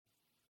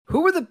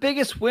Who were the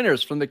biggest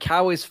winners from the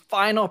Cowboys'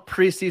 final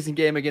preseason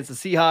game against the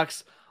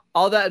Seahawks?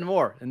 All that and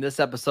more in this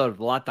episode of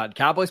the Locked On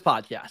Cowboys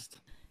podcast.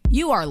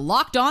 You are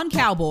Locked On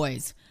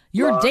Cowboys,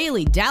 your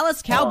daily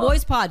Dallas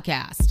Cowboys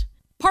podcast.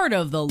 Part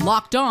of the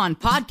Locked On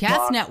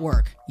Podcast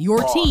Network,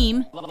 your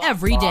team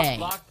every day.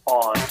 Locked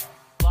On Cowboys.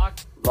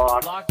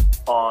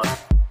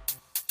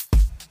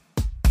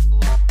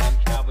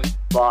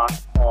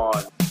 Locked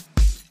On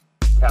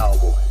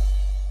Cowboys.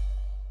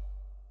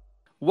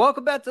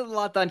 Welcome back to the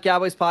Locked On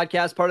Cowboys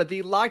podcast, part of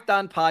the Locked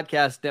On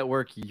Podcast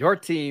Network, your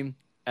team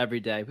every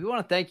day. We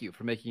want to thank you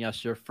for making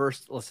us your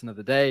first listen of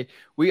the day.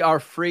 We are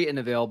free and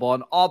available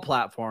on all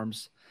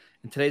platforms.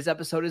 And today's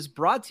episode is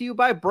brought to you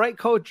by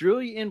Brightco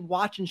Jewelry and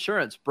Watch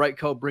Insurance.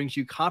 Brightco brings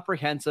you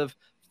comprehensive,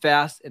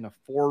 fast, and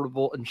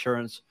affordable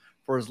insurance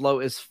for as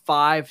low as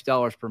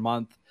 $5 per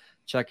month.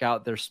 Check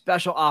out their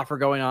special offer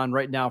going on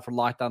right now for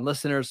Locked On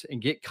listeners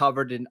and get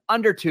covered in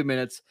under 2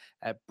 minutes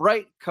at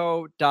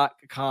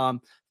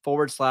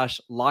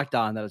brightco.com/locked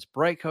on. That is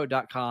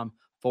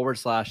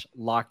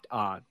brightco.com/locked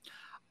on.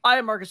 I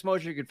am Marcus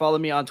Mosher. You can follow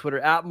me on Twitter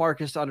at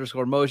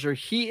Marcus_Mosher.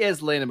 He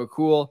is Landon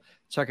McCool.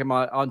 Check him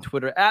out on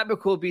Twitter at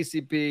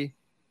McCoolBCB.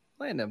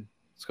 Landon,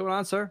 what's going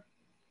on, sir?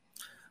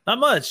 Not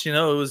much. It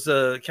was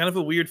kind of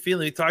a weird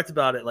feeling. We talked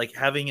about it, like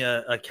having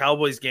a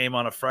Cowboys game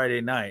on a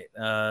Friday night.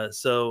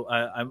 So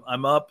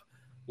I'm up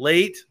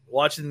late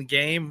watching the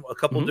game a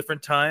couple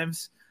different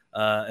times.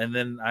 And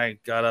then I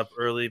got up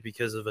early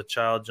because of a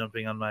child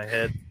jumping on my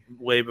head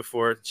way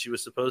before she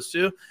was supposed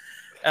to.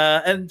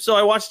 And so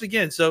I watched it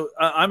again. So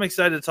I'm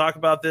excited to talk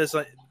about this.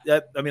 I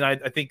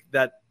think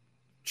that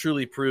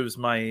truly proves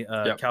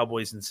my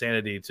Cowboys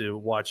insanity to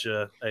watch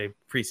a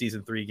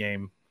preseason 3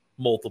 game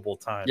multiple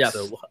times. Yes.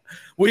 So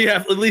we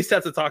at least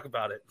have to talk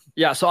about it.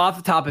 Yeah. So off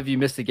the top, if you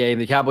missed the game,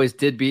 the Cowboys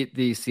did beat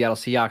the Seattle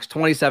Seahawks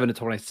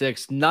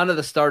 27-26. None of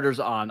the starters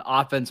on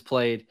offense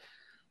played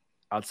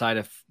outside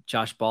of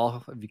Josh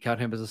Ball, if you count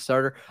him as a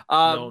starter.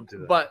 Don't do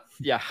that. But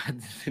yeah,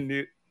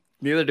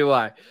 neither do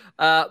I.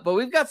 But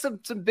we've got some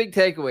big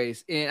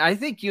takeaways, and I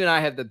think you and I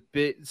have the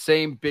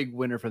same big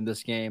winner from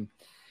this game,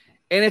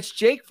 and it's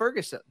Jake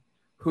Ferguson,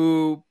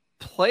 who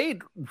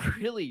played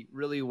really,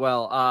 really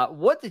well.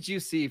 What did you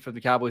see from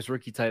the Cowboys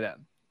rookie tight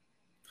end?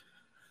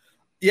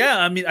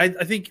 Yeah,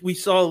 I think we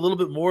saw a little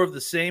bit more of the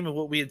same of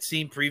what we had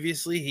seen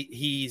previously.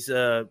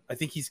 I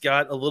think he's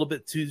got a little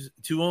bit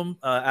to him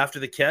after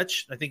the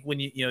catch. I think when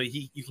you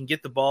can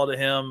get the ball to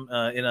him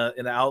in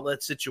an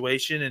outlet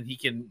situation, and he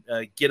can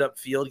get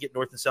upfield, get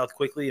north and south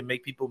quickly, and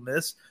make people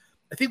miss.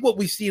 I think what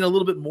we've seen a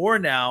little bit more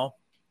now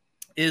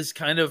is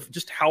kind of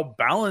just how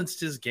balanced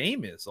his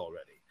game is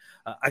already.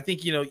 I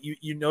think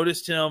you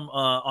noticed him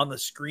on the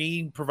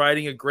screen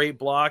providing a great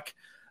block.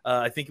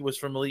 I think it was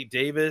from Malik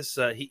Davis.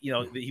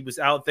 He was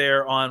out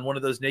there on one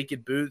of those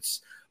naked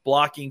boots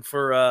blocking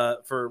for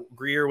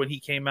Greer when he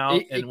came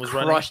out and was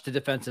crushed the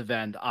defensive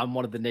end on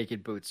one of the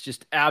naked boots,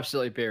 just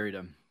absolutely buried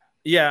him.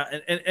 Yeah,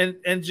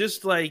 and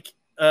just like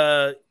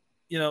and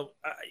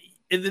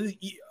then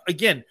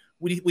again,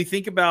 we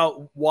think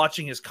about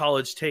watching his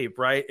college tape,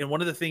 right? And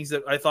one of the things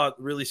that I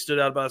thought really stood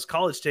out about his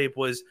college tape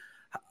was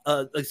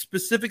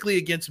specifically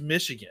against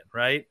Michigan,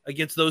 right?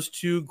 Against those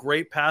two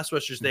great pass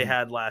rushers they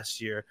had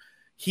last year.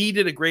 He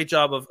did a great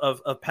job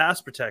of pass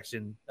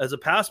protection as a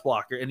pass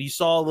blocker, and you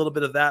saw a little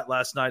bit of that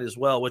last night as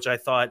well, which I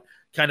thought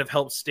kind of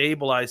helped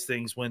stabilize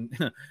things when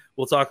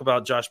we'll talk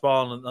about Josh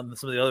Ball and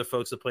some of the other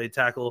folks that played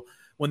tackle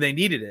when they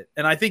needed it.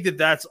 And I think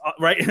that's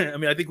right.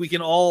 I think we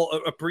can all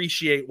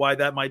appreciate why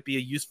that might be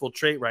a useful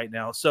trait right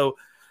now. So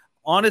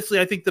honestly,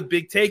 I think the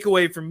big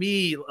takeaway for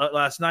me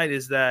last night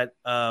is that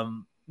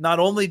not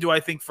only do I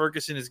think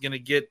Ferguson is going to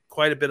get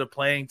quite a bit of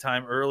playing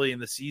time early in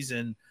the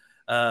season,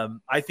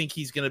 I think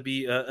he's going to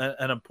be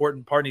an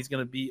important part, and he's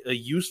going to be a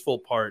useful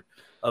part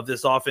of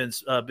this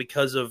offense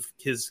because of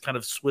his kind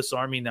of Swiss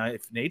Army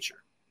knife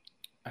nature.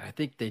 I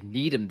think they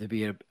need him to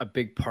be a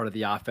big part of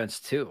the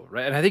offense too,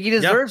 right? And I think he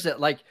deserves it.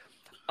 Like,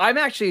 I'm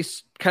actually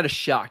kind of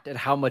shocked at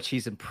how much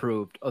he's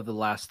improved over the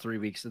last 3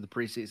 weeks of the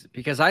preseason,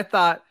 because I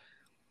thought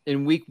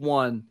in week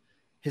 1,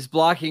 his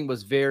blocking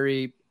was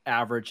very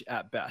average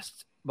at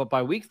best. But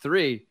by week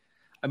 3,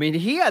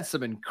 he had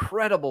some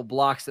incredible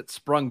blocks that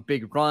sprung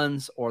big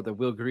runs, or the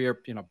Will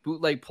Greer,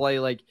 bootleg play.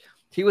 Like,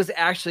 he was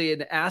actually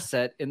an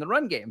asset in the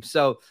run game.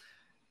 So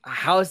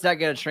how is that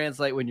going to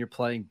translate when you're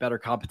playing better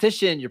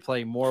competition? You're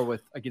playing more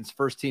against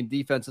first team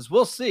defenses.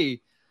 We'll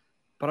see,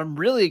 but I'm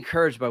really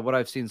encouraged by what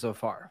I've seen so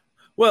far.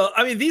 Well,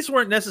 these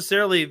weren't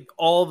necessarily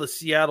all the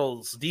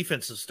Seattle's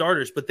defensive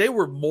starters, but they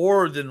were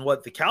more than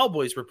what the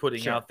Cowboys were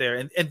putting out there.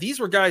 And these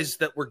were guys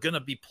that were going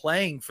to be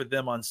playing for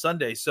them on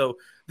Sunday. So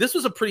this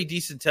was a pretty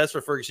decent test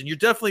for Ferguson. You're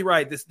definitely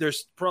right.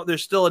 There's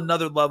still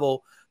another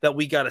level that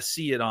we got to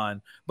see it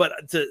on.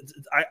 But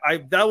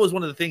that was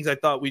one of the things I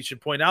thought we should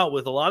point out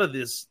with a lot of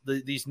these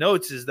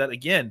notes is that,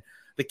 again,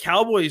 the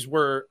Cowboys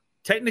were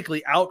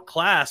technically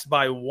outclassed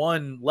by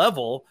one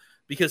level,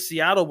 because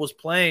Seattle was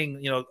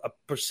playing, a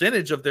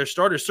percentage of their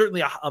starters,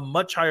 certainly a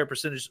much higher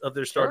percentage of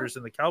their starters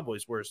than the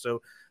Cowboys were.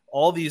 So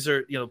all these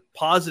are,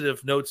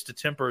 positive notes to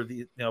temper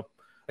the,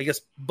 I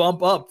guess,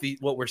 bump up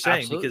what we're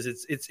saying. Absolutely.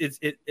 Because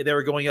they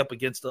were going up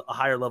against a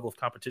higher level of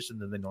competition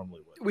than they normally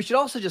would. We should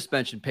also just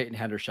mention Peyton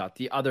Hendershot,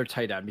 the other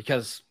tight end,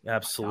 because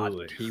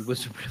absolutely God, he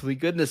was really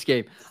good in this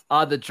game.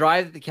 The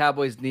drive that the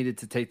Cowboys needed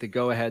to take the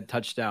go-ahead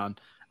touchdown,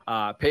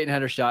 Peyton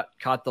Hendershot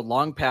caught the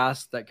long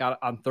pass that got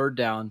on third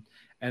down,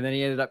 and then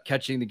he ended up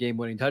catching the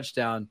game-winning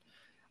touchdown.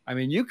 I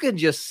mean, you can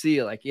just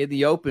see, like, in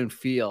the open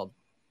field,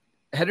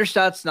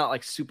 Hendershot's not,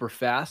 like, super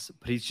fast,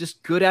 but he's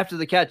just good after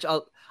the catch.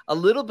 A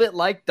little bit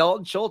like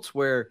Dalton Schultz,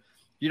 where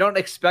you don't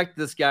expect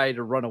this guy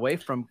to run away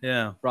from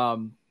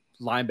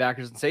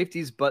linebackers and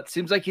safeties, but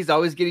seems like he's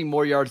always getting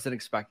more yards than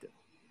expected.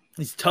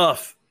 He's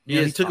tough.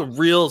 He took a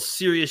real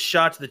serious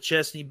shot to the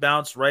chest, and he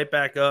bounced right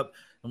back up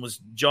and was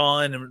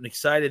jawing and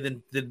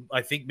excited. Then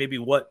I think maybe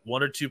one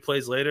or two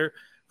plays later,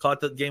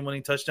 caught the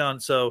game-winning touchdown.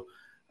 So,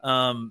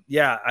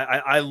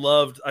 I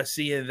loved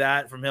seeing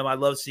that from him. I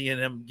love seeing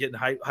him getting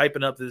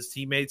hyping up his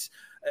teammates.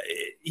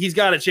 He's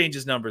got to change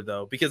his number,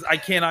 though, because I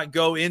cannot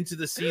go into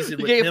the season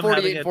with him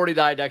 48 and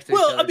 49 next to each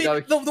other. I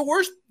mean,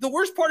 the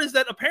worst part is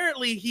that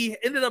apparently he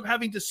ended up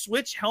having to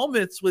switch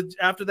helmets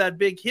after that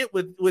big hit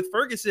with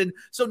Ferguson.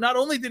 So not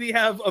only did he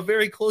have a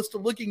very close to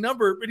looking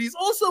number, but he's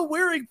also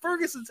wearing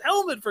Ferguson's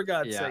helmet, for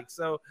God's sake.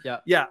 So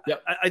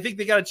I think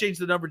they got to change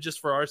the number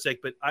just for our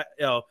sake. But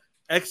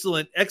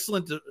excellent.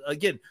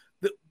 Again,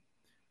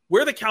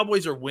 where the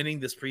Cowboys are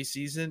winning this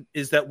preseason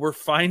is that we're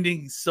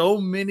finding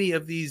so many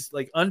of these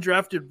like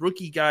undrafted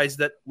rookie guys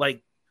that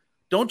like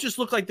don't just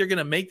look like they're going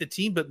to make the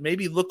team, but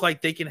maybe look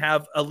like they can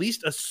have at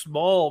least a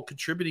small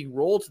contributing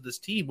role to this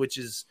team, which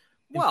is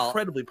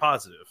incredibly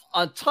positive.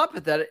 On top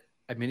of that,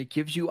 I mean, it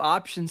gives you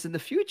options in the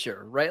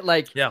future, right?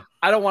 Like,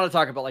 I don't want to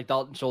talk about like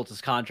Dalton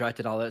Schultz's contract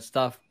and all that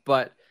stuff,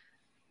 but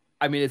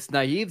I mean, it's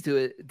naive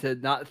to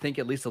not think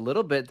at least a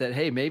little bit that,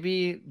 hey,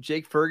 maybe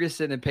Jake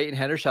Ferguson and Peyton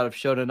Hendershot have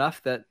shown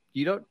enough that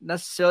you don't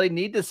necessarily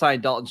need to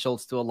sign Dalton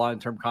Schultz to a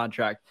long-term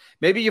contract.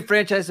 Maybe you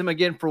franchise him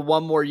again for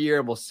one more year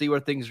and we'll see where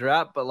things are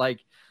at. But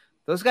like,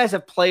 those guys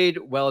have played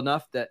well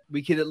enough that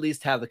we could at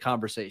least have the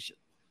conversation.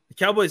 The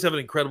Cowboys have an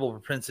incredible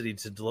propensity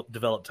to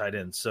develop tight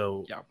ends.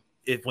 So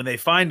when they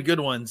find good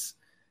ones,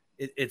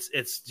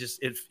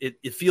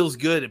 it feels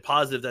good and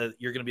positive that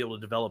you're going to be able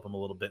to develop them a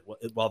little bit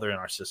while they're in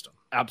our system.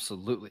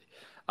 Absolutely.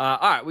 All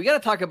right, we got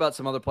to talk about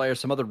some other players,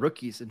 some other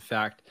rookies, in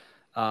fact.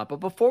 But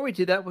before we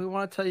do that, we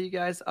want to tell you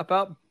guys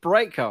about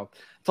Brightco. I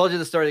told you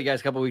the story, guys,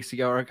 a couple weeks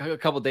ago or a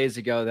couple days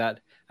ago that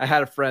I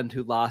had a friend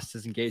who lost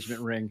his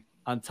engagement ring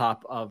on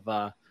top of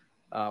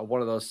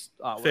one of those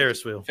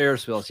Ferris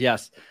wheels.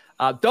 Yes.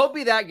 Don't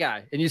be that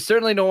guy. And you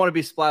certainly don't want to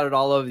be splattered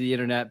all over the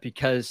internet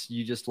because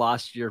you just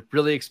lost your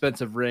really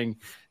expensive ring.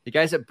 The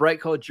guys at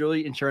Brightco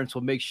Jewelry Insurance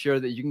will make sure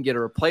that you can get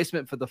a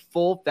replacement for the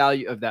full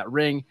value of that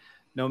ring,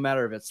 no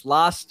matter if it's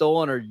lost,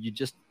 stolen, or you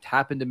just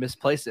happen to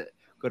misplace it.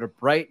 Go to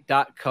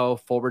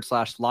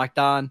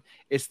bright.co/lockedon.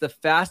 It's the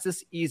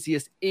fastest,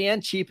 easiest,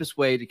 and cheapest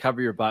way to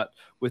cover your butt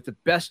with the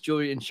best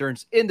jewelry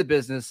insurance in the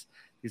business.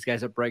 These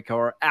guys at Brightco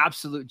are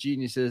absolute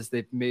geniuses.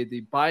 They've made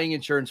the buying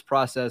insurance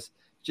process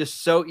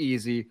just so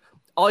easy.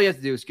 All you have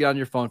to do is get on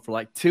your phone for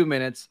like 2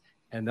 minutes,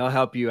 and they'll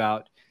help you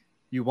out.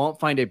 You won't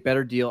find a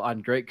better deal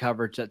on great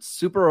coverage that's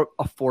super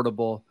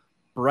affordable.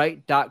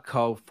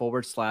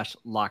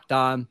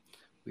 Bright.co/lockedon.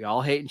 We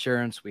all hate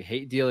insurance. We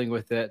hate dealing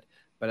with it.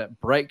 But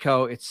at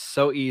Brightco, it's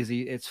so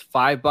easy. It's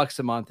 $5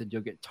 a month, and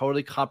you'll get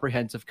totally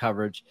comprehensive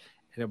coverage,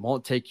 and it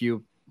won't take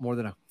you more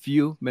than a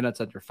few minutes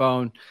on your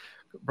phone.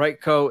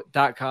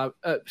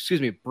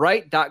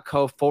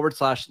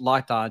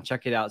 Bright.co/lockedon.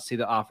 Check it out. See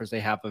the offers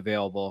they have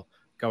available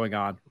going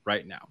on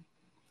right now.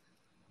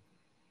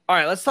 All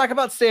right, let's talk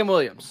about Sam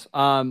Williams.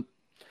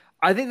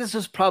 I think this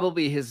was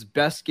probably his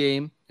best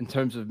game in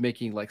terms of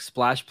making like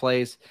splash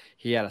plays.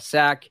 He had a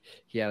sack.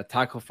 He had a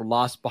tackle for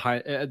loss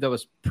behind that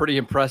was pretty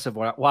impressive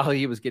while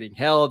he was getting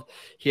held.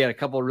 He had a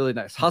couple of really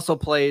nice hustle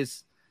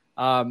plays.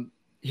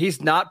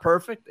 He's not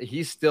perfect.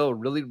 He's still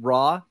really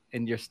raw,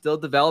 and you're still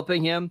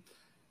developing him.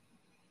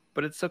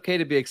 But it's okay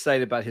to be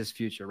excited about his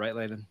future, right,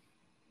 Landon?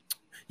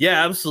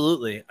 Yeah,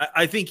 absolutely.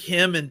 I think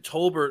him and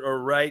Tolbert are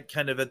right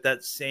kind of at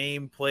that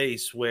same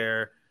place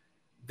where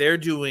they're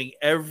doing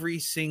every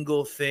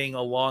single thing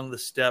along the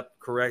step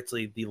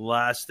correctly. The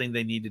last thing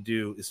they need to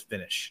do is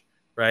finish,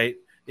 right?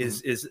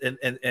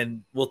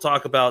 And we'll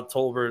talk about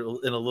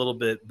Tolbert in a little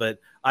bit, but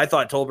I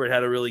thought Tolbert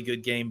had a really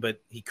good game,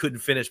 but he couldn't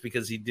finish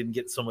because he didn't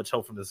get so much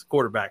help from his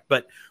quarterback.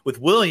 But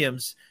with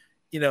Williams,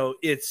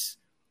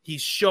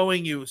 he's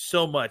showing you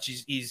so much.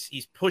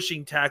 He's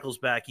pushing tackles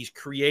back. He's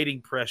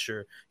creating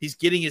pressure. He's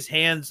getting his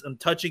hands and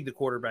touching the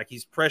quarterback.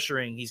 He's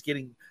pressuring. He's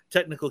getting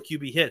technical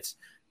QB hits.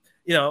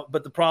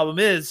 But the problem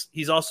is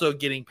he's also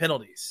getting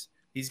penalties.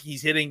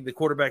 He's hitting the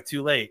quarterback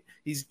too late.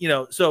 He's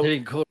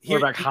hitting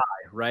quarterback high,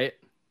 right?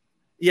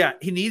 Yeah,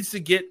 he needs to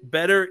get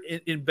better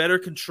in better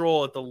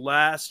control at the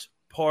last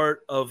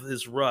part of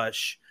his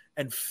rush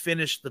and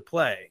finish the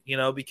play.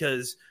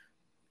 Because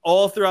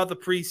all throughout the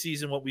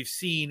preseason, what we've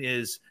seen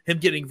is him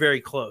getting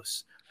very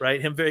close, right?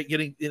 Him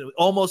getting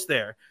almost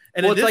there.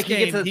 And well, in it's this like game,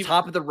 he gets to the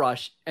top of the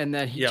rush, and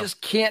then he just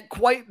can't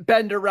quite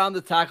bend around the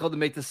tackle to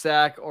make the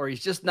sack, or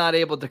he's just not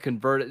able to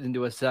convert it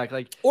into a sack.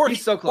 Like, or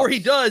he's so close. Or he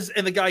does,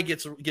 and the guy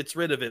gets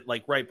rid of it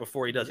like right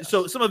before he does it.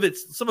 So some of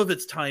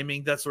it's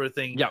timing, that sort of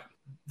thing. Yeah,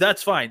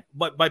 that's fine.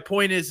 But my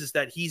point is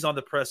that he's on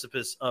the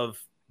precipice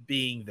of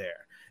being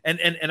there, and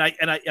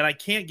I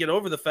can't get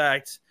over the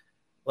fact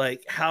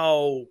like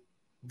how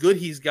good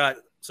he's got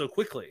so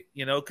quickly.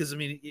 Because I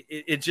mean,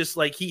 it just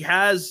like he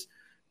has.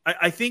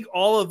 I think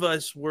all of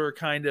us were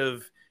kind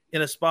of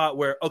in a spot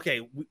where,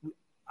 okay,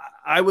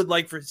 I would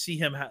like to see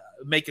him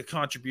make a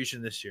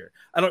contribution this year.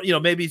 I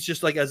don't, maybe it's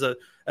just like as a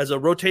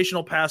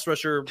rotational pass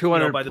rusher,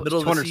 200 by the middle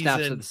of the season,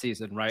 snaps of the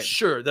season, right?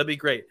 Sure, that'd be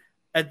great.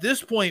 At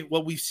this point,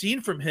 what we've seen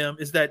from him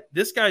is that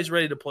this guy's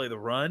ready to play the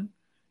run.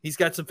 He's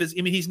got some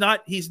physical. I mean,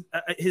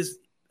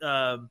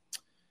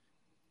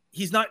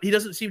 he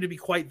doesn't seem to be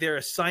quite there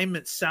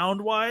assignment sound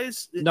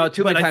wise. No,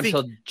 too many times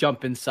he'll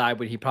jump inside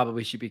when he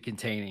probably should be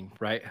containing,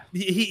 right?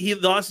 He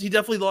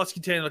definitely lost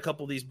containing a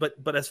couple of these,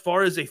 but as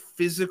far as a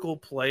physical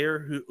player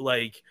who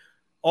like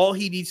all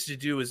he needs to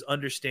do is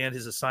understand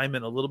his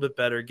assignment a little bit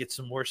better, get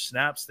some more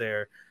snaps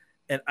there.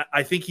 And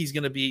I think he's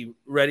going to be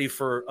ready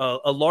for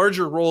a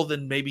larger role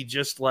than maybe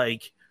just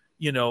like,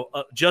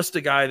 just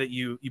a guy that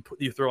you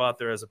throw out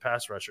there as a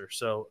pass rusher.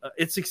 So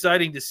it's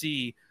exciting to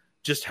see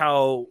just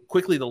how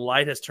quickly the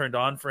light has turned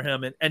on for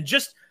him and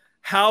just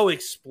how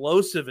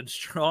explosive and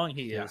strong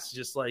he is.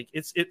 Just like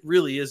it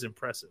really is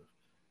impressive.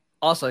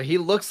 Also, he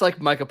looks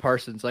like Micah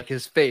Parsons. Like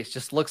his face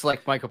just looks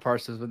like Micah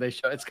Parsons when they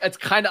show it. It's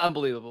kind of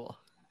unbelievable.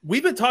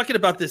 We've been talking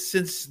about this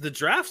since the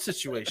draft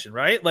situation,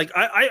 right? Like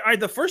I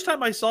the first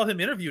time I saw him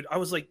interviewed, I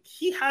was like,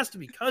 he has to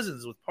be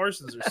cousins with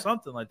Parsons or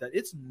something like that.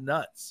 It's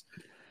nuts.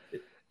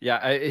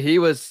 Yeah, he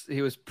was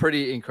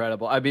pretty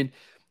incredible. I mean,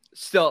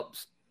 still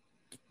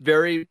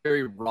very,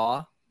 very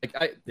raw.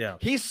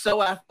 He's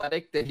so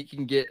athletic that he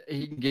can get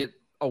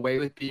away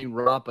with being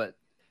raw, but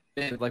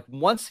man, like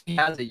once he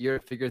has a year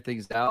to figure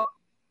things out,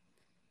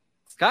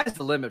 sky's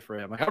the limit for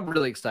him. Like I'm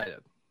really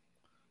excited.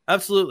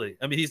 Absolutely.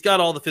 I mean, he's got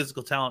all the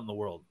physical talent in the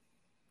world.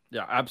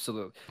 Yeah,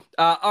 absolutely.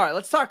 All right,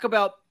 let's talk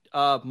about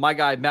my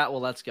guy, Matt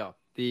Waletzko,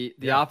 the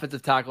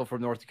offensive tackle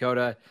from North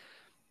Dakota.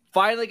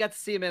 Finally got to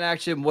see him in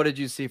action. What did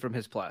you see from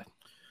his play?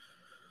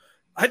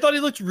 I thought he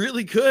looked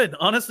really good.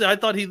 Honestly, I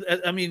thought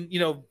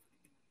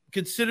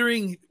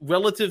considering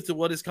relative to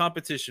what his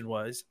competition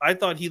was, I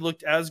thought he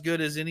looked as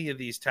good as any of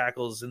these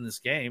tackles in this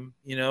game.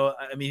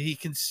 I mean, he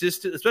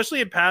consistent,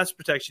 especially in pass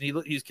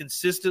protection. He's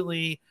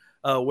consistently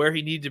where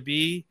he needed to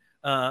be.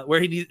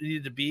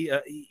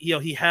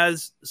 He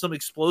has some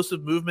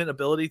explosive movement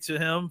ability to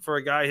him for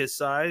a guy his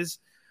size.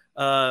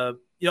 I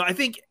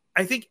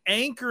think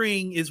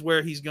anchoring is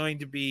where he's going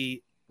to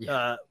be,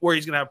 where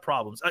he's going to have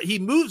problems. He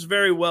moves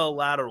very well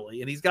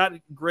laterally, and he's got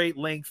great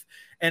length.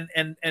 And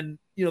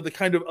the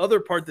kind of other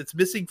part that's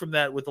missing from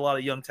that with a lot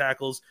of young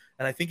tackles,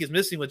 and I think is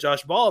missing with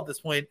Josh Ball at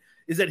this point,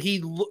 is that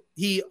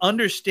he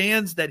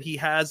understands that he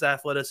has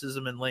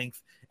athleticism and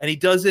length, and he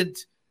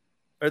doesn't.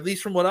 Or at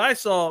least from what I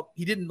saw,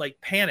 he didn't like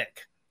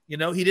panic. He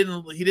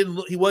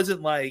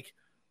wasn't like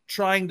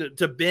trying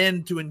to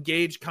bend to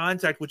engage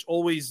contact, which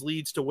always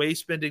leads to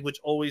waist bending, which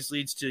always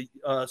leads to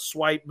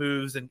swipe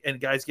moves and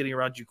guys getting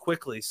around you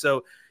quickly.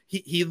 So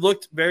he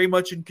looked very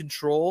much in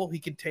control. He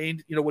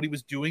contained, what he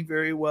was doing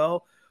very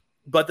well.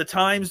 But the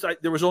times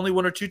there was only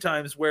one or two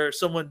times where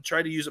someone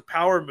tried to use a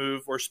power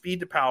move or speed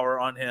to power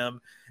on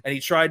him, and he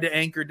tried to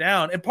anchor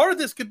down. And part of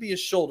this could be his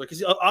shoulder,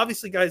 because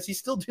obviously, guys, he's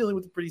still dealing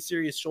with a pretty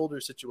serious shoulder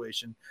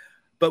situation.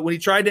 But when he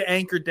tried to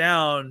anchor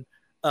down,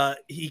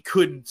 he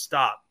couldn't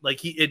stop. Like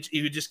he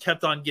just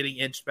kept on getting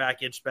inched back.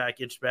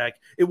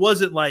 It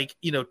wasn't like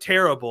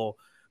terrible,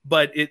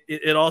 but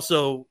it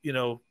also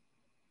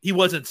he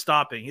wasn't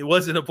stopping. It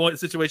wasn't a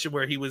situation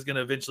where he was going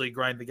to eventually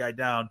grind the guy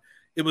down.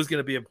 It was going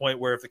to be a point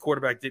where if the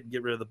quarterback didn't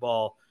get rid of the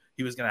ball,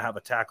 he was going to have a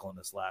tackle in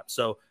his lap.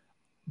 So,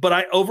 but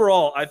I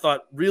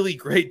thought really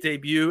great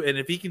debut. And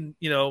if he can,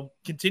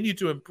 continue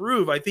to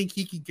improve, I think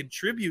he can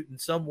contribute in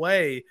some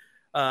way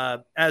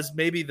as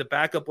maybe the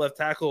backup left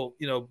tackle,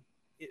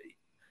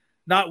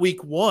 not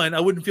week one. I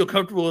wouldn't feel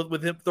comfortable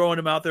with him throwing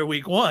him out there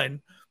week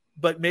one,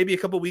 but maybe a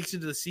couple weeks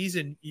into the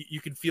season,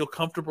 you can feel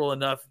comfortable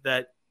enough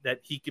that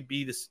he could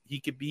be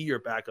your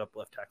backup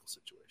left tackle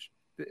situation.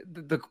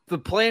 The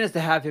plan is to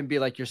have him be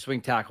like your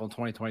swing tackle in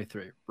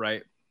 2023,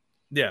 right?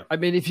 Yeah. I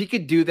mean, if he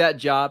could do that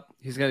job,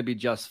 he's going to be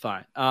just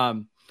fine.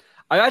 I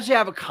actually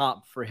have a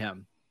comp for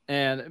him,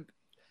 and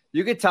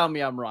you could tell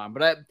me I'm wrong,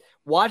 but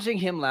watching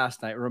him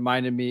last night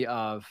reminded me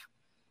of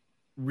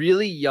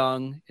really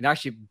young and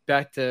actually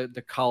back to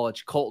the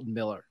college Colton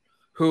Miller,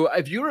 who,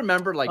 if you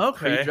remember,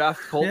 pre-draft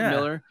Colton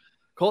Miller,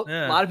 a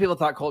lot of people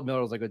thought Colton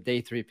Miller was like a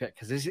day 3 pick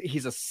because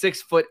he's a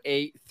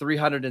 6'8",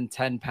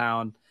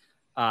 310-pound,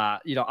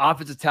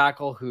 offensive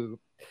tackle who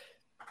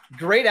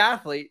great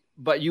athlete,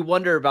 but you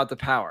wonder about the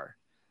power.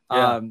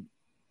 Yeah.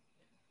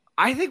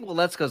 I think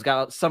Waletzko's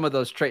got some of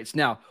those traits.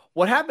 Now,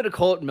 what happened to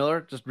Colton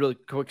Miller, just really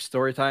quick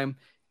story time,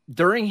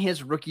 during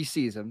his rookie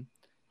season,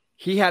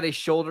 he had a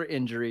shoulder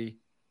injury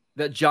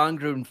that John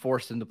Gruden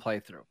forced him to play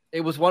through.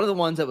 It was one of the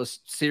ones that was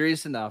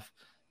serious enough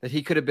that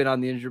he could have been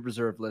on the injured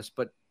reserve list,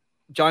 but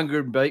John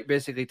Gruden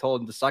basically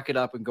told him to suck it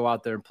up and go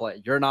out there and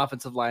play. You're an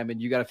offensive lineman.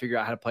 You got to figure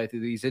out how to play through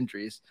these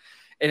injuries.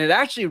 And it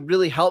actually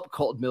really helped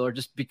Kolton Miller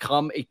just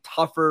become a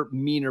tougher,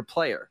 meaner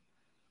player.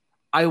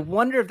 I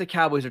wonder if the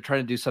Cowboys are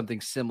trying to do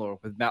something similar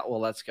with Matt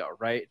Waletzko,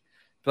 right?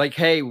 Like,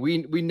 hey, we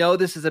know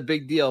this is a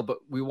big deal, but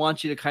we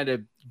want you to kind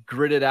of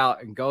grit it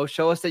out and go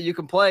show us that you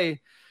can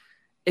play.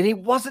 And he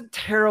wasn't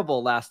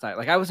terrible last night.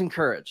 Like, I was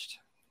encouraged.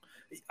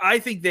 I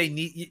think they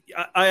need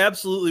 – I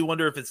absolutely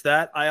wonder if it's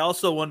that. I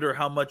also wonder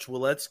how much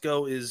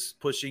Waletzko is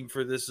pushing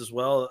for this as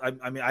well.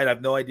 I mean, I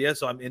have no idea,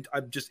 so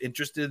I'm just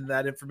interested in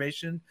that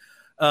information.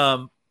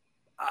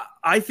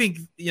 I think,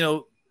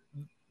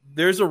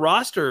 there's a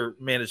roster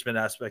management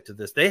aspect to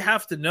this. They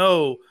have to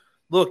know,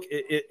 look,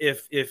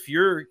 if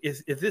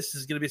this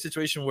is going to be a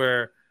situation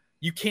where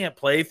you can't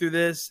play through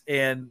this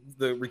and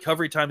the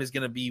recovery time is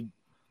going to be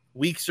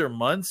weeks or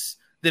months,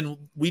 then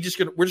we're just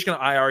going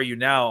to IR you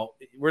now.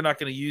 We're not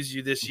going to use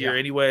you this year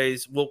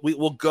anyways.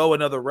 We'll go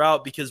another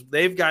route because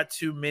they've got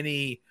too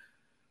many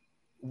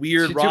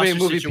weird roster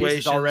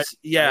situations already.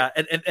 Yeah.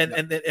 And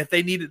if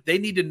they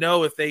need to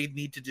know if they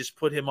need to just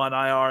put him on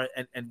IR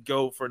and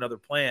go for another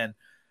plan.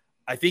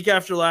 I think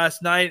after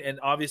last night, and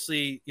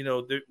obviously,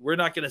 we're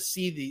not going to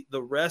see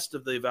the rest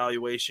of the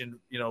evaluation,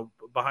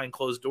 behind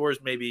closed doors,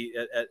 maybe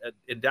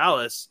in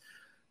Dallas.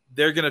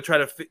 They're going to try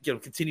to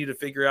continue to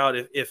figure out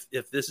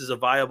if this is a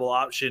viable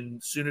option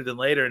sooner than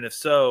later, and if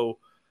so,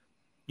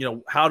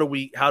 how do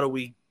we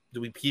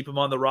keep him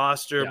on the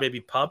roster? Yeah.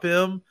 Maybe pup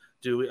him.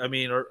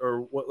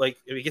 Or what? Like,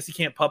 I guess you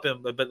can't pup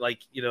him, but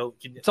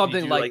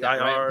something like that,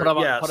 IR,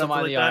 right? Put him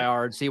on the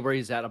IR and see where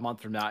he's at a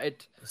month from now.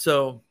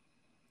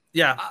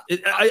 Yeah,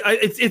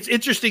 it's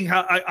interesting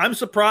how I'm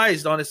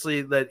surprised,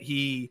 honestly, that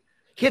he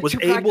was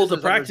able to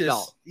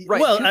practice. Right,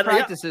 well, 2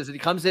 practices, and he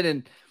comes in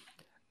and,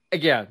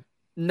 again,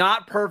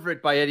 not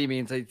perfect by any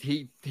means.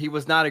 He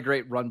was not a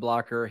great run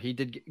blocker. He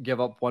did give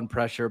up 1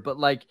 pressure, but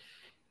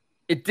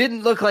it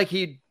didn't look like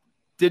he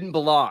didn't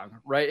belong,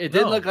 right? It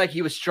didn't look like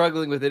he was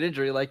struggling with an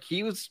injury. Like,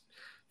 he was,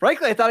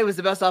 frankly, I thought he was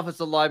the best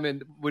offensive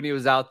lineman when he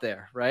was out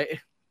there,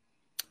 right?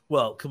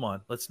 Well, come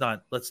on. Let's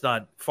not.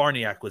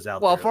 Farniak was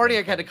out. Well, there.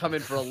 Farniak had to come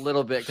in for a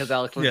little bit because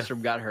Alex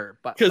Lindstrom got hurt.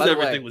 But because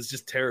everything was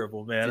just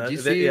terrible, man.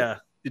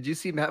 Did you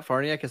see Matt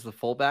Farniak as the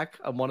fullback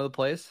on one of the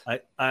plays?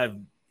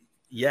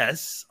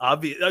 Yes,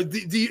 obvious.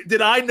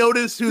 Did I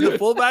notice who the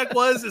fullback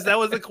was? Is that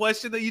was the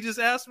question that you just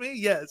asked me?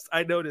 Yes,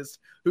 I noticed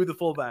who the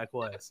fullback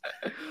was.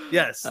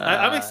 Yes,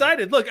 I'm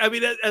excited. Look, I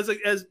mean, as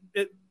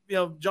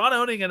John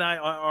Owning and I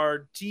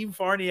are team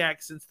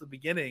Farniak since the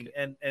beginning,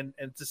 and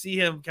to see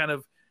him kind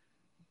of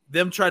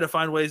them try to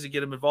find ways to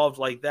get him involved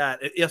like that,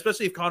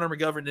 especially if Connor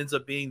McGovern ends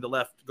up being the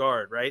left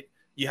guard, right?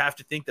 You have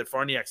to think that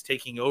Farniak's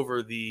taking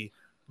over the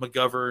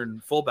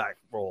McGovern fullback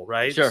role,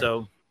 right? Sure.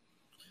 So,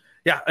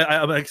 yeah,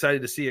 I'm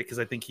excited to see it because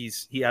I think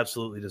he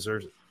absolutely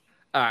deserves it.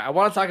 All right, I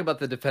want to talk about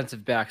the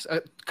defensive backs,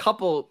 a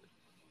couple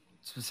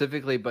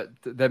specifically, but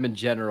them in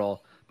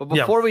general. But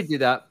before we do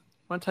that, I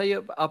want to tell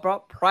you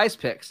about Prize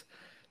Picks.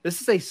 This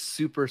is a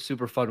super,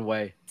 super fun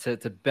way to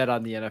bet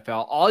on the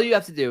NFL. All you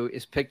have to do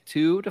is pick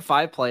 2 to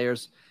 5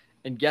 players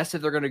and guess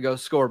if they're going to go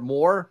score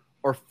more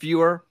or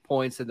fewer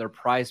points than their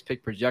Prize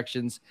Pick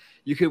projections.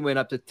 You can win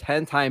up to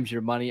 10 times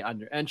your money on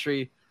your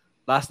entry.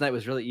 Last night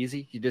was really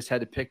easy. You just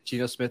had to pick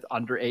Geno Smith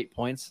under 8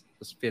 points. It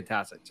was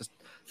fantastic. Just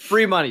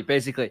free money,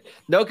 basically.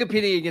 No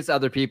competing against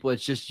other people.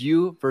 It's just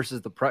you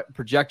versus the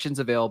projections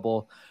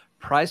available.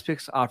 Prize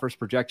Picks offers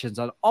projections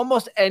on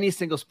almost any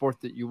single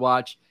sport that you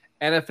watch.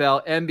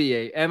 NFL,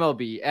 NBA,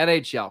 MLB,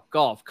 NHL,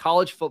 golf,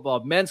 college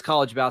football, men's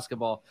college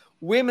basketball,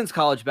 women's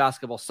college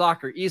basketball,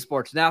 soccer,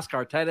 esports,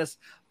 NASCAR, tennis,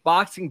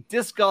 boxing,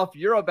 disc golf,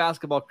 Euro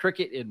basketball,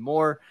 cricket, and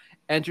more.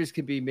 Entries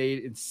can be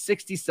made in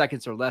 60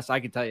 seconds or less. I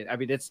can tell you. I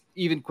mean, it's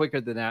even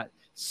quicker than that.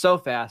 So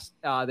fast.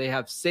 They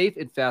have safe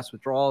and fast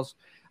withdrawals.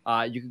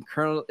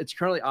 It's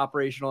currently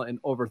operational in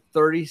over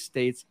 30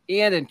 states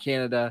and in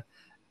Canada.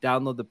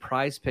 Download the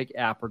Prize Pick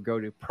app or go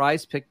to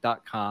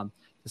prizepick.com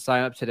to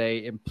sign up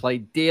today and play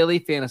daily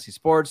fantasy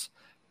sports.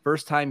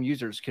 First-time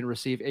users can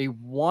receive a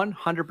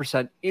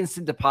 100%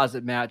 instant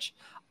deposit match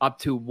up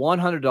to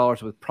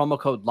 $100 with promo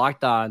code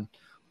LOCKEDON,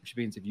 which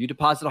means if you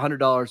deposit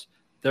 $100,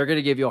 they're going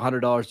to give you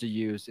 $100 to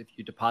use. If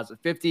you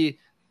deposit $50,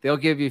 they'll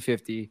give you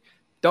 $50.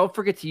 Don't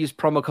forget to use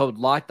promo code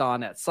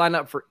LOCKEDON at sign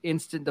up for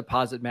instant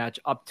deposit match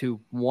up to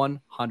 $100.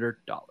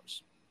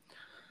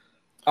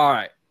 All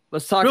right,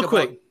 let's talk real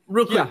quick.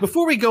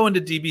 Before we go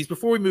into DBs,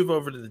 before we move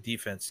over to the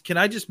defense, can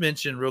I just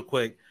mention real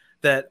quick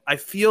that I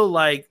feel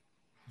like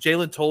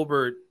Jalen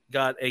Tolbert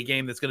got a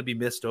game that's going to be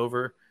missed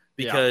over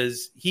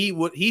because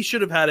he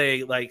should have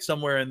had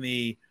somewhere in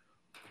the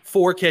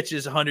 4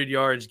 catches, 100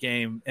 yards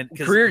game, and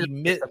because he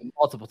missed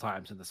multiple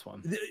times in this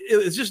one.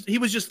 It was just he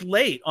was just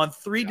late on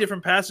 3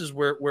 different passes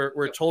where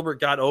Tolbert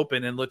got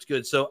open and looked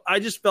good. So I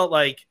just felt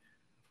like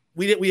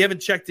we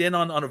haven't checked in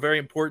on a very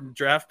important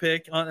draft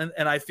pick,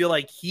 and I feel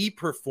like he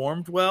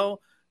performed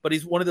well. but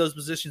he's one of those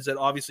positions that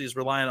obviously is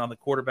reliant on the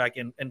quarterback.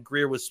 And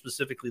Grier was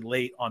specifically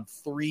late on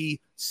 3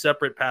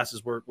 separate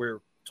passes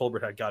where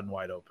Tolbert had gotten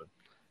wide open.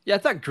 Yeah, I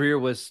thought Grier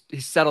he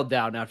settled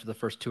down after the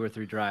first 2 or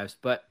 3 drives,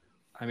 but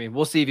I mean,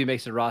 we'll see if he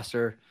makes the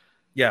roster.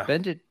 Yeah,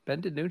 Ben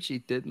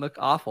DiNucci didn't look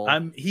awful.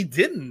 He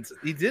didn't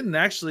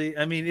actually.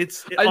 I mean,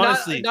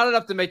 honestly not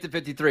enough to make the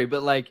 53,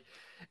 but like,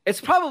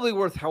 it's probably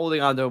worth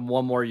holding on to him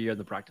one more year in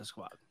the practice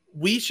squad.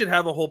 We should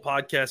have a whole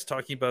podcast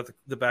talking about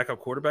the backup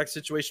quarterback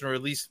situation, or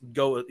at least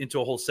go into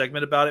a whole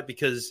segment about it,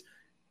 because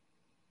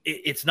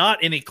it's not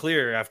any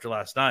clearer after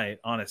last night,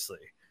 honestly.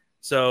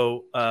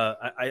 So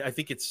I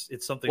think it's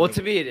something. Well,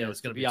 to me, it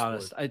is. To be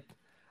honest,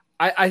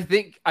 I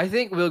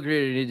think Will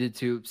Grier needed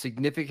to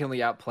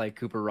significantly outplay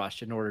Cooper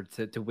Rush in order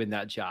to win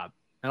that job.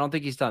 I don't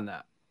think he's done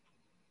that.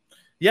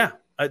 Yeah,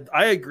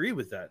 I agree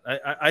with that.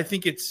 I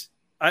think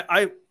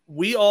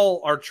we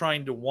all are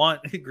trying to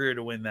want Grier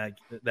to win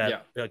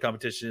that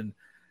competition,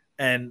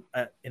 and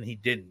he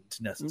didn't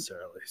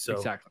necessarily. So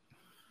exactly,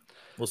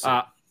 we'll see.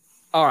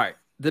 All right,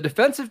 the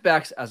defensive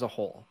backs as a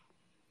whole,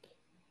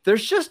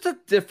 there's just a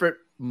different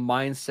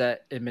mindset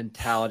and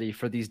mentality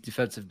for these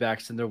defensive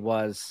backs than there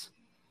was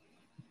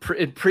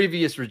in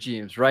previous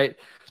regimes, right?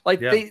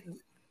 Like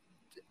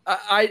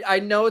I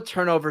know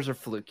turnovers are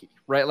fluky,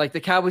 right? Like the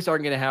Cowboys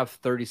aren't going to have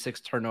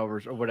 36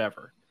 turnovers or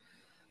whatever,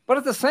 but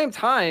at the same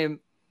time,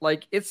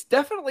 like it's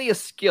definitely a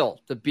skill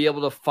to be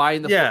able to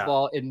find the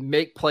football and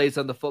make plays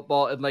on the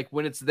football. And like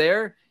when it's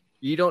there,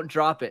 you don't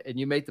drop it and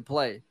you make the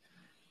play.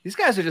 These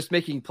guys are just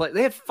making plays.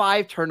 They had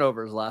 5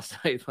 turnovers last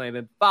night,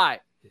 Landon. 5.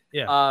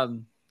 Yeah.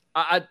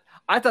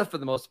 I thought for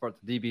the most part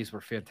the DBs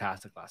were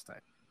fantastic last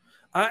night.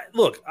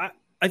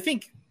 I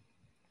think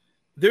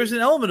there's an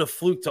element of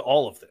fluke to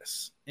all of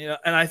this, and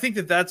I think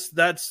that's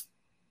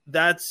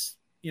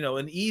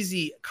an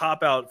easy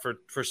cop out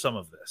for some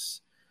of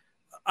this.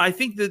 I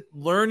think that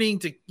learning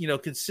to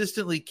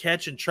consistently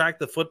catch and track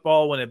the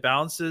football when it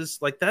bounces,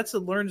 like that's a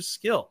learned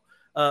skill.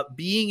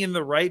 Being in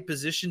the right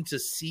position to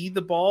see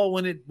the ball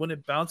when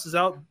it bounces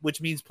out,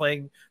 which means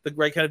playing the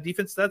right kind of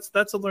defense,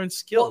 that's a learned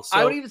skill. Well,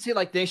 I would even say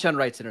like Nahshon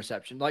Wright's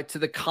interception, like to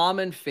the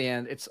common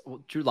fan,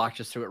 Drew Lock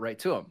just threw it right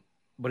to him.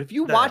 But if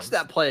you watch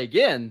that play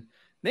again,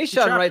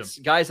 Nahshon Wright's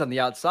guys on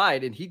the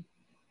outside, and he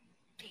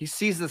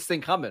sees this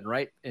thing coming,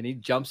 right? And he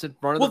jumps in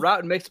front of the route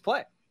and makes a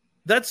play.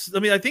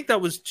 I think that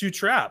was 2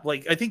 trap.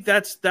 Like I think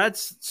that's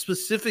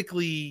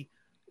specifically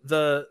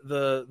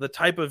the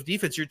type of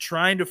defense. You're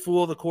trying to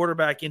fool the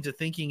quarterback into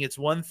thinking it's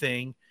one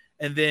thing,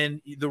 and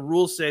then the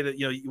rules say that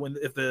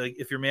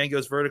if your man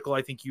goes vertical,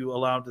 I think you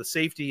allow him the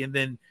safety, and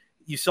then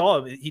you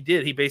saw him.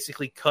 He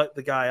basically cut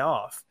the guy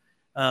off.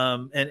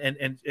 And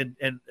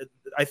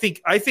I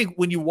think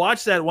when you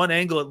watch that one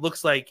angle, it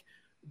looks like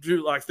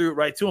Drew Lock threw it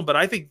right to him, but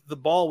I think the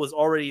ball was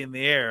already in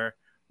the air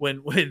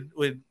when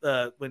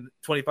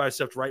 25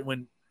 stepped right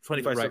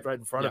stepped right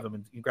in front of him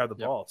and grabbed the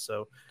ball.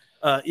 So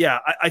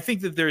I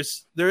think that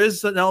there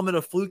is an element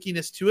of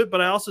flukiness to it,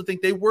 but I also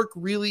think they work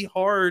really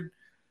hard,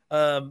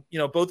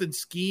 both in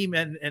scheme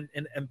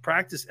and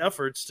practice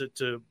efforts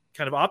to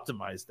kind of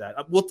optimize that.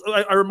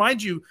 I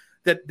remind you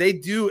that they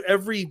do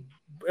every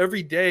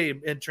day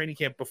in training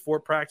camp before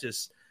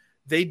practice,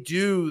 they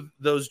do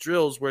those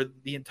drills where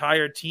the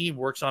entire team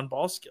works on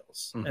ball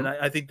skills. Mm-hmm. And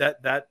I think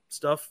that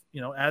stuff,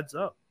 adds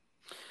up.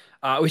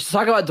 We should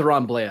talk about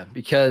DaRon Bland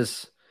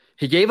because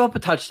he gave up a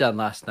touchdown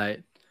last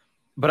night,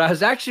 but I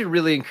was actually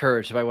really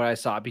encouraged by what I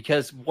saw,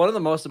 because one of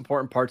the most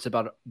important parts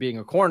about being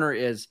a corner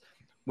is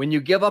when you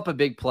give up a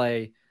big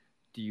play,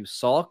 do you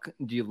sulk?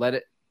 Do you let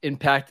it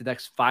impact the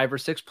next 5 or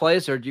 6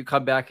 plays, or do you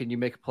come back and you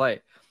make a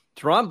play?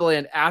 DaRon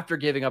Bland, after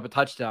giving up a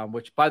touchdown,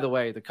 which, by the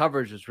way, the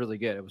coverage was really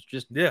good. It was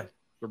just a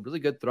really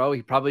good throw.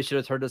 He probably should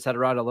have turned his head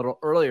around a little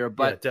earlier,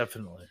 but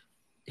definitely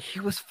he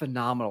was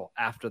phenomenal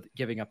after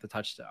giving up the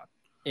touchdown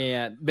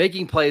and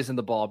making plays in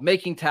the ball,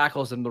 making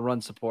tackles in the run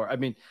support. I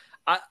mean,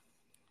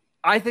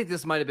 I think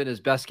this might have been his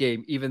best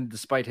game, even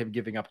despite him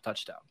giving up a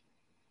touchdown.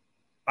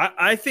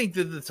 I think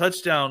that the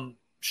touchdown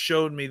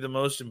showed me the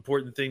most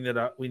important thing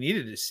that we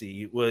needed to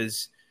see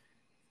was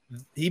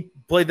he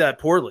played that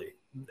poorly.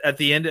 At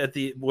the end,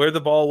 where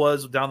the ball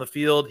was down the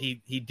field,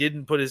 he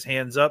didn't put his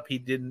hands up. He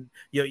didn't,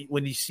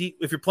 when you see,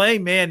 if you're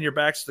playing man, your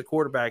back's to the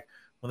quarterback.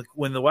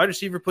 When the wide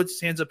receiver puts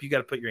his hands up, you got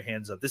to put your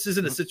hands up. This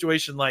isn't a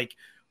situation like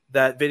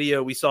that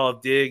video we saw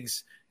of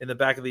Diggs in the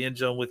back of the end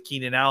zone with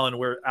Keenan Allen,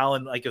 where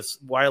Allen, like a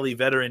wily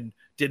veteran,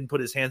 didn't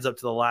put his hands up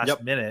to the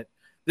last minute.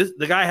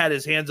 The guy had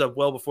his hands up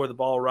well before the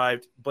ball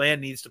arrived.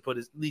 Bland needs to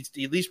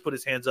at least put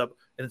his hands up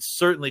and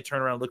certainly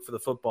turn around and look for the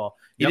football.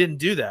 He didn't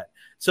do that.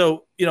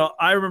 So,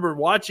 I remember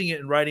watching it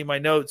and writing my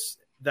notes.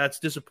 That's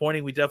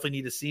disappointing. We definitely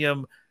need to see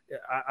him.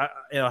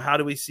 How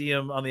do we see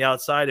him on the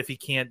outside if he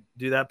can't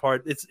do that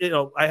part? It's,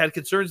 I had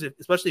concerns,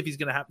 especially if he's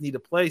going to need to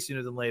play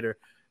sooner than later.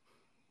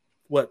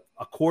 What,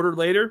 a quarter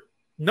later?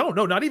 No,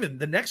 not even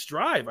the next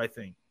drive. I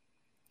think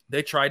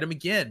they tried him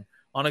again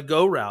on a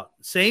go route.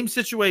 Same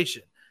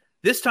situation.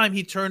 This time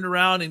he turned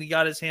around and he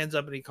got his hands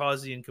up and he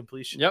caused the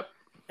incompletion. Yep.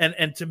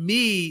 And to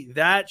me,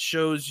 that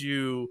shows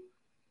you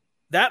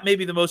that may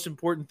be the most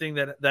important thing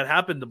that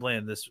happened to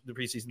Bland the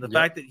preseason. The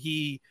fact that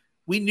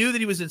we knew that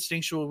he was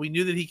instinctual. We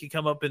knew that he could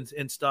come up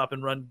and stop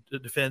and run the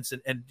defense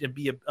and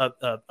be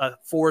a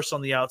force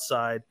on the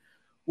outside.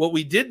 What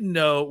we didn't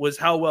know was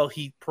how well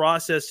he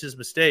processed his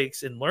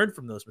mistakes and learned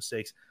from those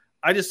mistakes.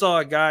 I just saw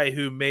a guy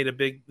who made a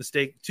big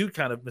mistake, two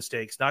kind of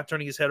mistakes, not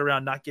turning his head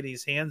around, not getting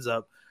his hands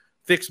up,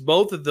 fix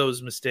both of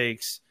those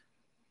mistakes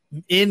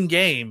in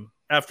game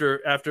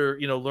after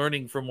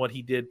learning from what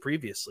he did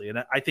previously.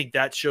 And I think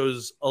that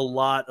shows a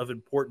lot of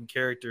important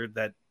character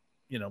that,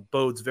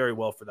 bodes very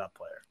well for that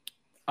player.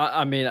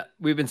 I mean,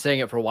 we've been saying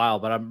it for a while,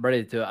 but I'm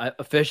ready to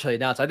officially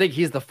announce. I think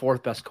he's the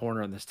fourth best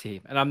corner on this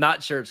team, and I'm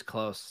not sure it's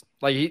close.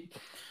 Like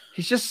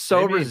he's just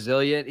so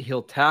resilient.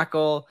 He'll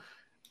tackle.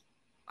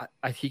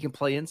 He can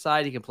play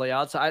inside. He can play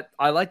outside.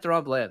 I like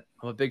Deron Bland.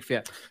 I'm a big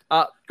fan.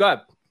 Go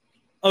ahead.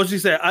 I was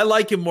just saying, I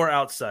like him more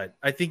outside.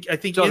 I think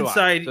so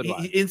inside,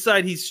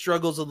 inside he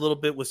struggles a little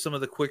bit with some of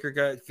the quicker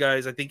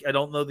guys. I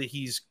don't know that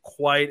he's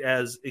quite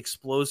as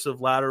explosive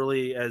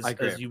laterally as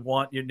you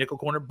want your nickel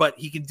corner, but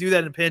he can do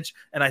that in pinch,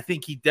 and I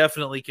think he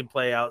definitely can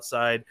play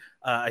outside.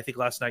 I think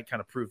last night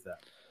kind of proved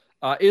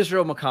that.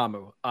 Israel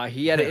Mukuamu,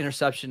 he had an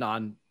interception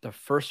on the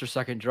first or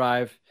second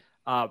drive.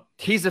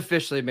 He's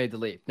officially made the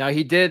leap. Now,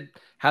 he did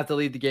have to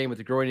lead the game with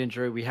a groin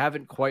injury. We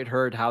haven't quite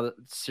heard how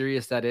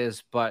serious that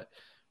is, but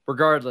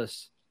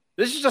regardless,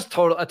 this is just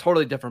a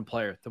totally different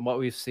player than what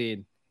we've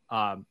seen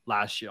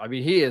last year. I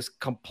mean, he is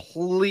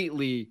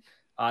completely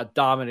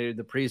dominated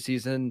the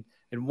preseason.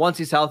 And once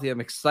he's healthy,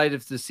 I'm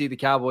excited to see the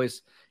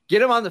Cowboys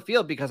get him on the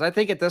field, because I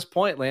think at this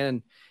point,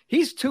 Landon,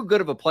 he's too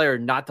good of a player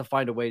not to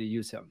find a way to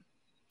use him.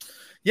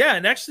 Yeah,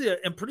 and actually,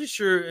 I'm pretty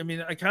sure. I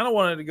mean, I kind of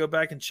wanted to go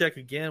back and check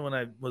again when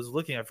I was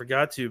looking. I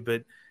forgot to,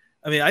 but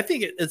I mean, I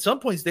think at some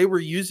points they were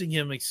using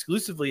him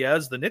exclusively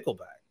as the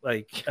nickelback.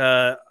 Like,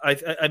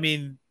 I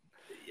mean,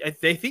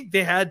 they think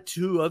they had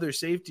two other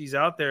safeties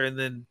out there and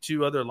then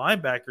two other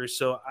linebackers.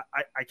 So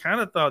I kind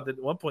of thought that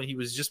at one point he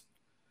was just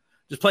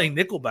playing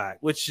nickelback,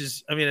 which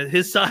is, I mean,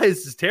 his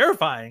size is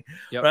terrifying,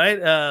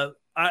 right?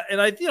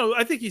 I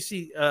think you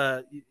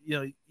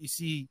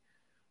see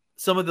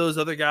some of those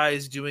other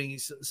guys doing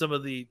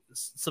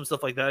some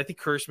stuff like that. I think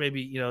Kirsch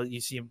maybe, you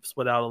see him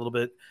split out a little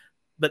bit,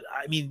 but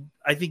I mean,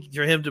 I think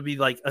for him to be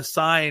like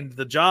assigned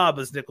the job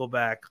as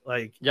nickelback,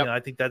 like,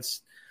 I think that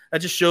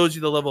just shows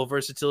you the level of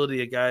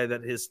versatility a guy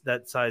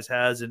that size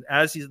has. And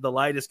as the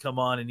light has come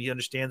on and he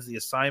understands the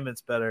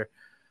assignments better,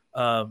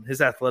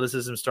 his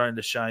athleticism is starting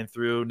to shine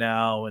through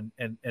now. And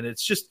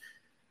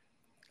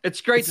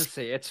it's great to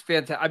see. It's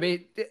fantastic. I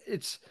mean,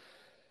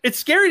 it's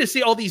scary to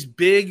see all these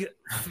big,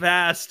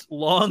 fast,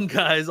 long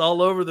guys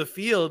all over the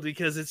field,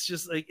 because it's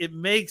just like it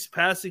makes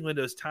passing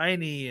windows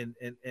tiny and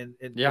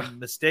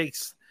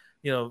mistakes,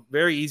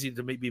 very easy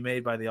to be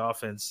made by the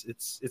offense.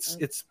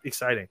 It's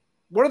exciting.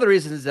 One of the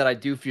reasons that I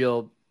do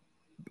feel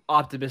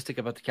optimistic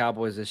about the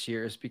Cowboys this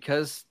year is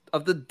because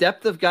of the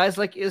depth of guys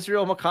like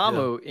Israel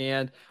Mukuamu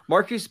and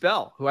Marcus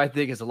Bell, who I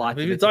think is a lot.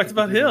 We talked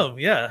about him.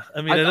 Yeah.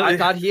 I mean, I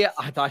thought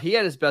he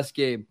had his best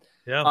game.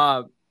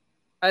 Yeah.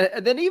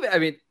 And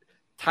then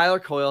Tyler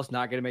Coyle's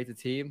not going to make the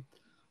team,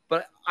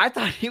 but I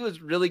thought he was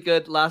really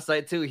good last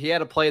night too. He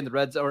had a play in the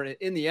red zone, or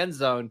in the end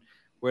zone,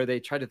 where they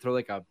tried to throw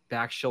like a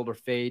back shoulder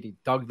fade. He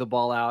dug the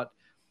ball out.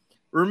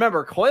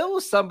 Remember, Coyle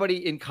was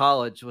somebody in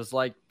college, was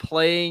like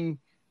playing,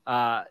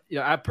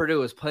 at Purdue,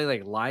 was playing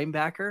like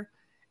linebacker,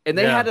 and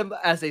they had him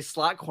as a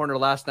slot corner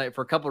last night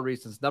for a couple of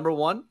reasons. Number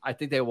one, I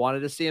think they wanted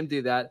to see him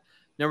do that.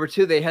 Number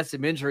two, they had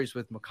some injuries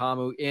with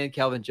Mukuamu and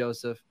Kelvin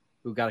Joseph,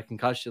 who got a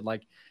concussion.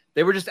 Like,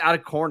 they were just out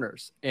of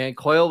corners, and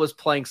Coyle was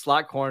playing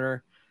slot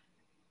corner,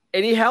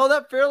 and he held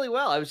up fairly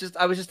well. I was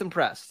just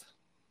impressed.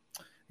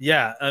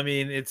 Yeah, I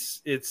mean,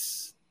 it's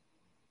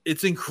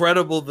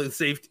incredible, the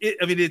safety.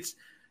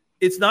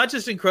 It's not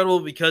just incredible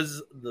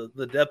because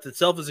the depth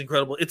itself is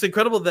incredible. It's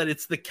incredible that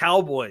it's the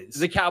Cowboys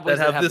that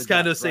have this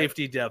kind of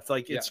safety depth.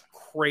 Like, it's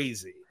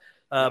crazy.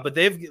 But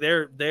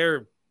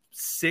they're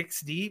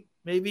 6 deep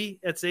maybe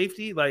at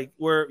safety, like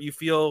where you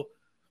feel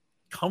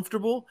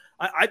comfortable.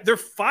 They're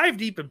 5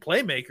 deep in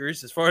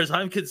playmakers as far as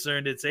I'm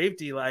concerned at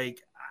safety.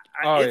 Like,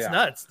 it's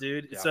nuts,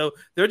 dude. Yeah. So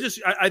they're just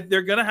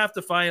they're gonna have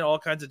to find all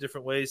kinds of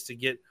different ways to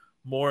get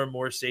more and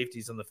more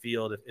safeties on the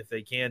field if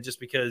they can,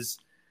 just because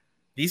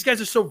these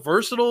guys are so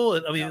versatile.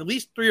 And I mean, at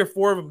least 3 or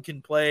 4 of them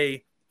can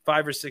play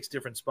 5 or 6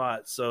 different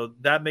spots. So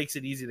that makes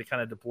it easy to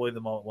kind of deploy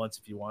them all at once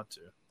if you want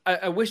to.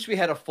 I wish we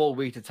had a full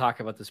week to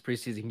talk about this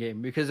preseason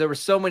game, because there were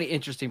so many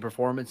interesting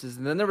performances.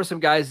 And then there were some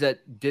guys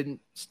that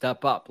didn't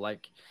step up.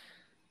 Like,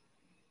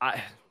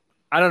 I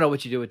don't know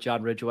what you do with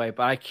John Ridgeway,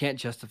 but I can't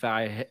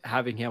justify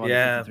having him on the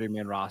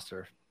 53-man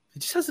roster. He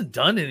just hasn't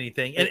done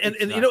anything.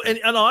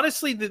 And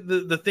honestly,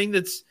 the thing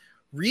that's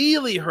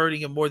really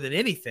hurting him more than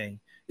anything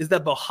is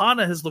that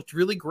Bohanna has looked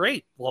really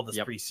great all this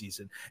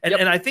preseason.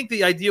 And I think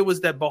the idea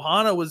was that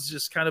Bohanna was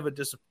just kind of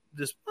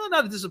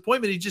not a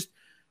disappointment.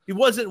 He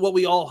wasn't what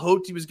we all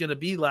hoped he was going to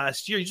be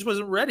last year. He just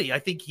wasn't ready. I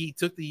think he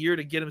took the year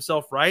to get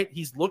himself right.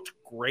 He's looked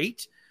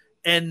great.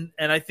 And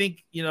I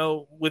think,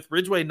 with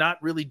Ridgeway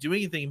not really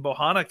doing anything,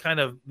 Bohanna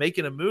kind of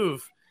making a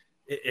move,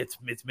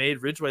 it's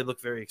made Ridgeway look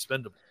very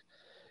expendable.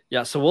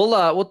 Yeah, so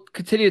we'll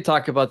continue to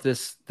talk about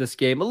this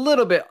game a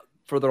little bit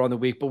further on the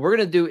week, but we're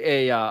gonna do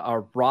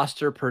a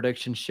roster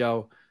prediction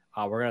show.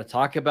 We're gonna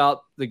talk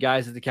about the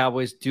guys that the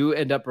Cowboys do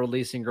end up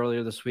releasing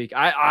earlier this week.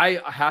 I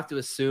have to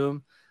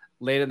assume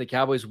Landon, the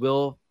Cowboys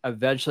will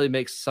eventually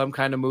make some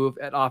kind of move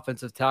at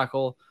offensive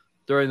tackle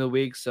during the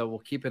week, so we'll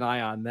keep an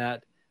eye on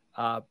that.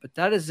 But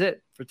that is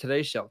it for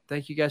today's show.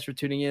 Thank you guys for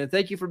tuning in, and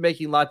thank you for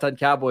making Locked On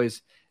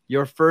Cowboys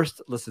your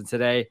first listen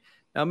today.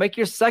 Now make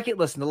your second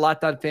listen to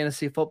Locked On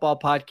Fantasy Football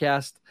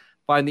Podcast.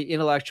 Find the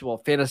intellectual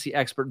fantasy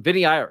expert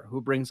Vinny Iyer,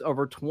 who brings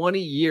over 20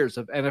 years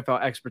of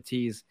NFL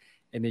expertise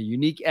and a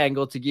unique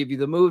angle to give you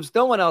the moves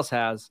no one else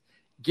has.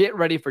 Get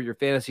ready for your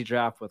fantasy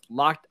draft with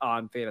Locked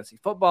On Fantasy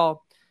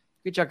Football.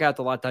 You can check out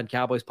the Locked On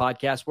Cowboys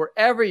podcast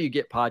wherever you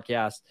get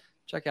podcasts.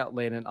 Check out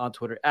Landon on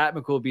Twitter at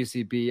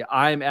McCoolBCB.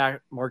 I'm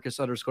at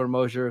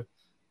Marcus_Mosher.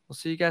 We'll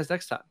see you guys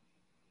next time.